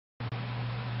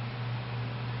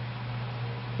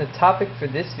The topic for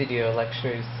this video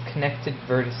lecture is connected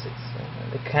vertices,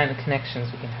 the kind of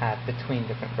connections we can have between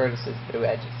different vertices through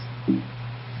edges.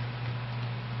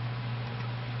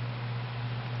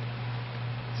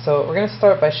 So we're going to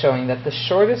start by showing that the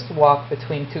shortest walk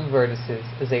between two vertices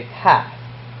is a path,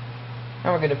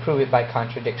 and we're going to prove it by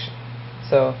contradiction.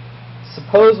 So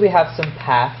suppose we have some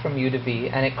path from U to V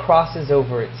and it crosses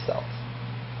over itself,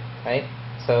 right?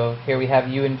 So here we have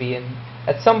U and V, and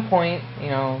at some point,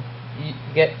 you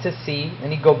get to C,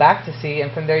 and you go back to C,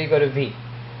 and from there you go to V,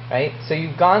 right? So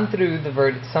you've gone through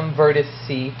the some vertex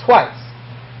C twice.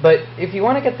 But if you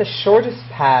want to get the shortest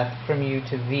path from U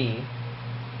to V,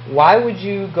 why would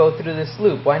you go through this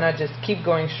loop? Why not just keep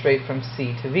going straight from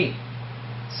C to V?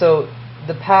 So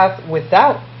the path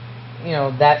without,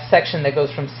 that section that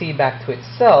goes from C back to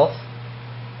itself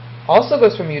also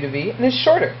goes from U to V and is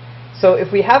shorter. So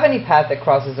if we have any path that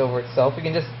crosses over itself, we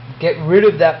can just get rid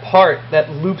of that part that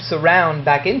loops around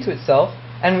back into itself,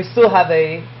 and we still have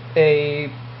a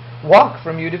walk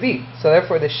from U to V. So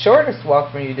therefore the shortest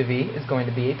walk from U to V is going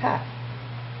to be a path.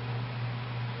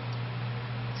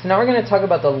 So now we're going to talk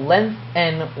about the length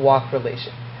n walk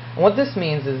relation. And what this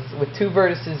means is, with two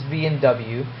vertices V and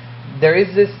W, there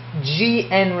is this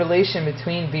Gn relation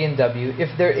between V and W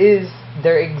if there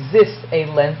exists a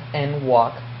length n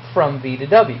walk from V to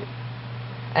W.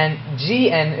 And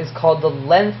Gn is called the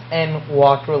length n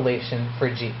walk relation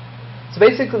for G. So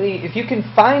basically, if you can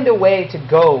find a way to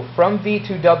go from V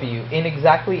to W in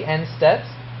exactly n steps,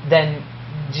 then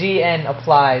Gn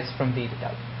applies from V to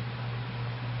W.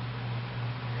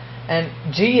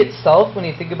 And G itself, when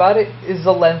you think about it, is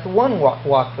the length 1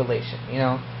 walk relation.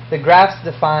 The graphs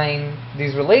define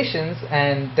these relations,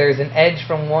 and there's an edge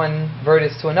from one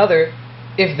vertex to another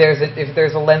if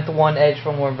there's a length 1 edge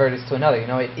from one vertex to another.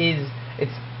 It's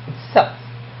itself.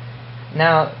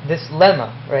 Now, this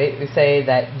lemma, right, we say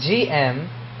that Gm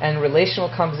and relational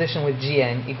composition with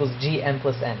Gn equals Gm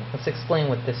plus n. Let's explain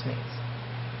what this means.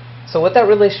 So what that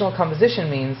relational composition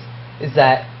means is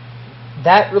that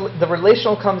the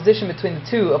relational composition between the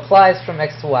two applies from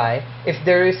x to y if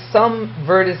there is some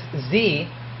vertex z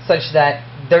such that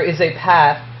there is a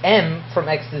path m from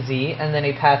x to z and then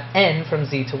a path n from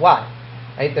z to y.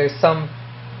 Right? There's some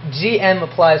Gm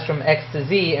applies from x to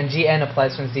z and Gn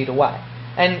applies from z to y.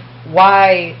 And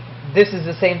why this is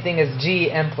the same thing as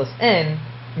Gm plus n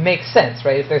makes sense,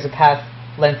 right? If there's a path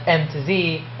length m to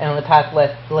z and on the path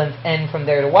length n from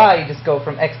there to y, you just go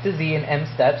from x to z in m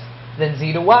steps, then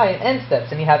z to y in n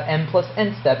steps, and you have m plus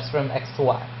n steps from x to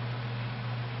y.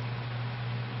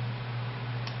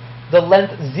 The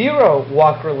length 0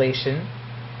 walk relation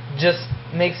just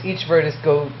makes each vertex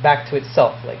go back to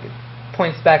itself, like it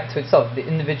points back to itself, the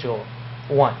individual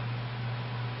one.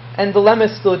 And the lemma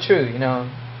is still true,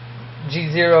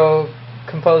 G0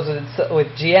 composed with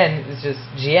Gn is just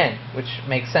Gn, which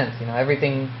makes sense,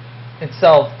 everything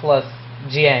itself plus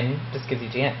Gn just gives you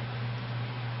Gn.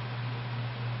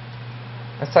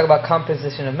 Let's talk about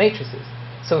composition of matrices.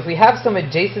 So if we have some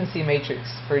adjacency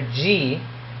matrix for G,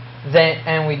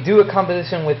 and we do a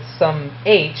composition with some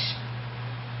H,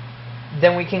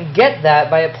 then we can get that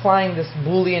by applying this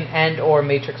Boolean and/or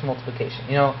matrix multiplication.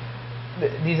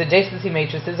 These adjacency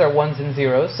matrices are 1s and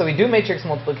 0s, so we do matrix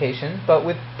multiplication, but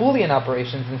with Boolean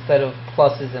operations instead of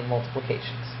pluses and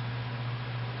multiplications.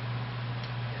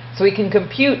 So we can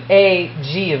compute a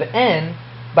G of n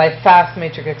by fast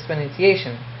matrix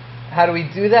exponentiation. How do we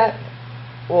do that?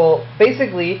 Well,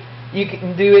 basically, you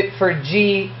can do it for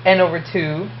Gn over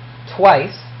 2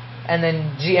 twice, and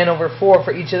then Gn over 4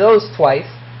 for each of those twice,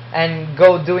 and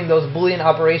go doing those Boolean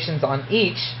operations on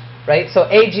each, right? So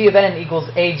Ag of n equals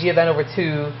Ag of n over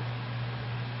 2,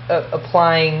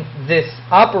 applying this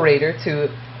operator to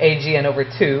Agn over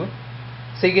 2.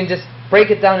 So you can just break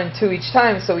it down in 2 each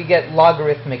time, so we get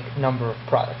logarithmic number of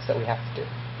products that we have to do.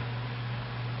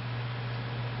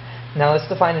 Now let's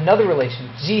define another relation.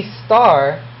 G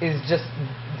star is just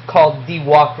called the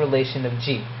walk relation of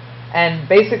G. And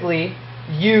basically,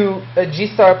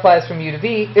 G star applies from U to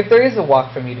V if there is a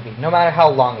walk from U to V, no matter how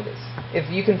long it is.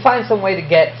 If you can find some way to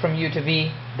get from U to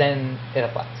V, then it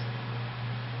applies.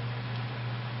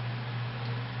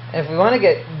 And if we want to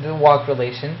get the walk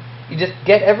relation, you just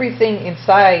get everything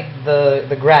inside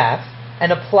the graph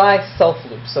and apply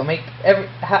self-loop. So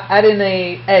add in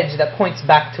an edge that points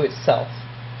back to itself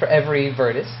for every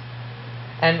vertex.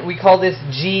 And we call this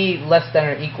G less than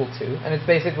or equal to. And it's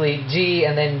basically G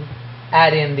and then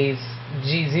add in these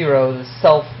G0, the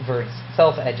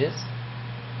self edges.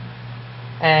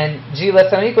 And G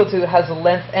less than or equal to has a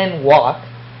length n walk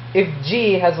if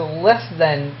G has a less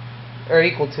than or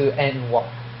equal to n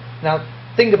walk. Now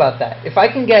think about that. If I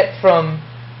can get from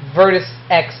vertex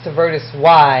x to vertex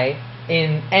y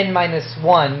in n minus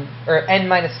 1 or n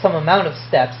minus some amount of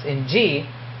steps in G,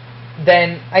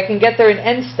 then I can get there in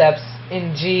n steps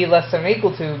in G less than or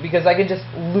equal to, because I can just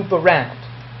loop around,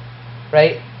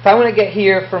 right? If I want to get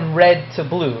here from red to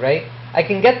blue, right, I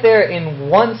can get there in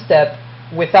one step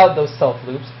without those self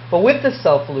loops, but with the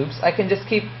self loops I can just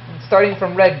keep starting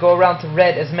from red, go around to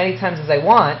red as many times as I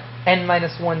want, n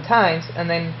minus 1 times, and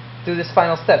then do this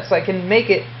final step. So I can make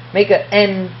a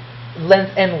n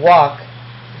length n walk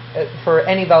for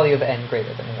any value of n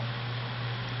greater than 1.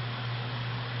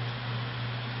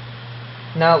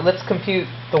 Now let's compute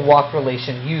the walk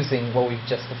relation using what we've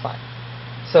just defined.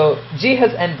 So G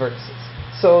has n vertices.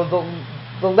 So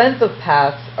the length of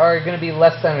paths are going to be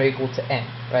less than or equal to n,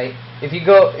 right? If you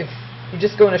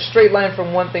just go in a straight line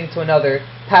from one thing to another,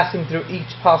 passing through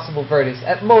each possible vertex,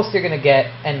 at most you're going to get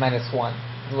n minus 1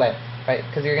 length, right?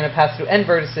 Because you're going to pass through n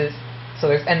vertices, so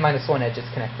there's n minus 1 edges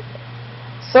connected there.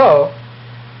 So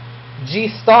G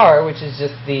star, which is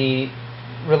just the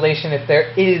relation if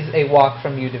there is a walk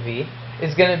from U to V,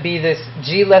 is going to be this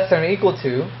G less than or equal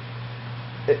to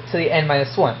the n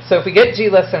minus 1. So if we get G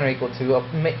less than or equal to,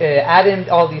 add in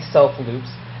all these self loops,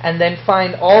 and then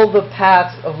find all the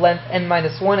paths of length n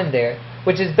minus 1 in there,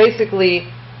 which is basically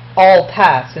all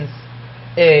paths, since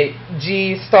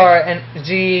G star and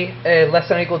G less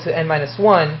than or equal to n minus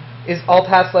 1 is all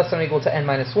paths less than or equal to n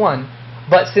minus 1.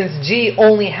 But since G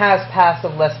only has paths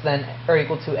of less than or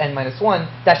equal to n minus 1,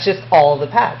 that's just all the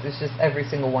paths. It's just every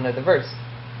single one of the vertices.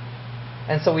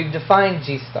 And so we've defined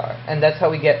G star, and that's how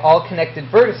we get all connected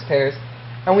vertex pairs.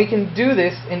 And we can do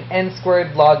this in n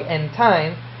squared log n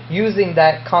time using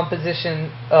that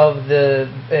composition of the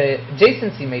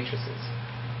adjacency matrices.